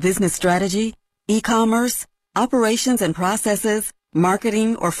related to business strategy, e-commerce, operations and processes,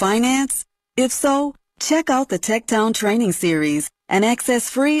 marketing, or finance? If so, check out the TechTown Training Series and access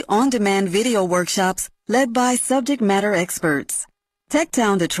free on-demand video workshops led by subject matter experts.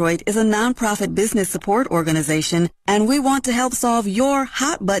 TechTown Detroit is a nonprofit business support organization, and we want to help solve your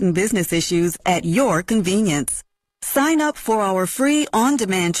hot-button business issues at your convenience. Sign up for our free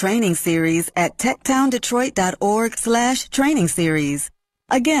on-demand training series at techtowndetroit.org/training series.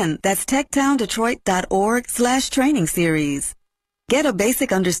 Again, that's techtowndetroit.org/training series. Get a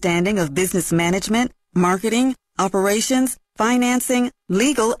basic understanding of business management, marketing, operations, financing,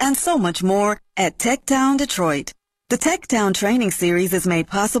 legal, and so much more at TechTown Detroit. The TechTown Training Series is made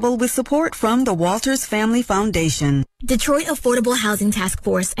possible with support from the Walters Family Foundation. Detroit Affordable Housing Task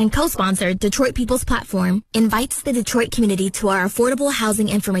Force and co-sponsor Detroit People's Platform invites the Detroit community to our Affordable Housing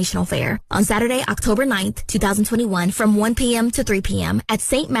Informational Fair on Saturday, October 9th, 2021 from 1 p.m. to 3 p.m. at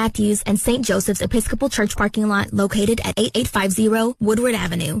St. Matthew's and St. Joseph's Episcopal Church parking lot located at 8850 Woodward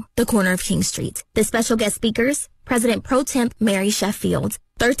Avenue, the corner of King Street. The special guest speakers, President Pro Temp Mary Sheffield,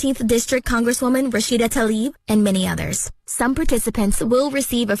 13th District Congresswoman Rashida Tlaib, and many others. Some participants will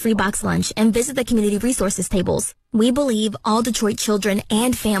receive a free box lunch and visit the community resources tables. We believe all Detroit children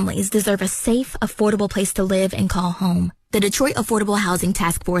and families deserve a safe, affordable place to live and call home. The Detroit Affordable Housing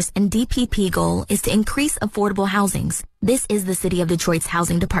Task Force and DPP goal is to increase affordable housings. This is the City of Detroit's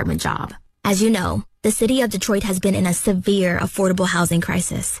housing department job. As you know, The city of Detroit has been in a severe affordable housing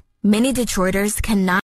crisis. Many Detroiters cannot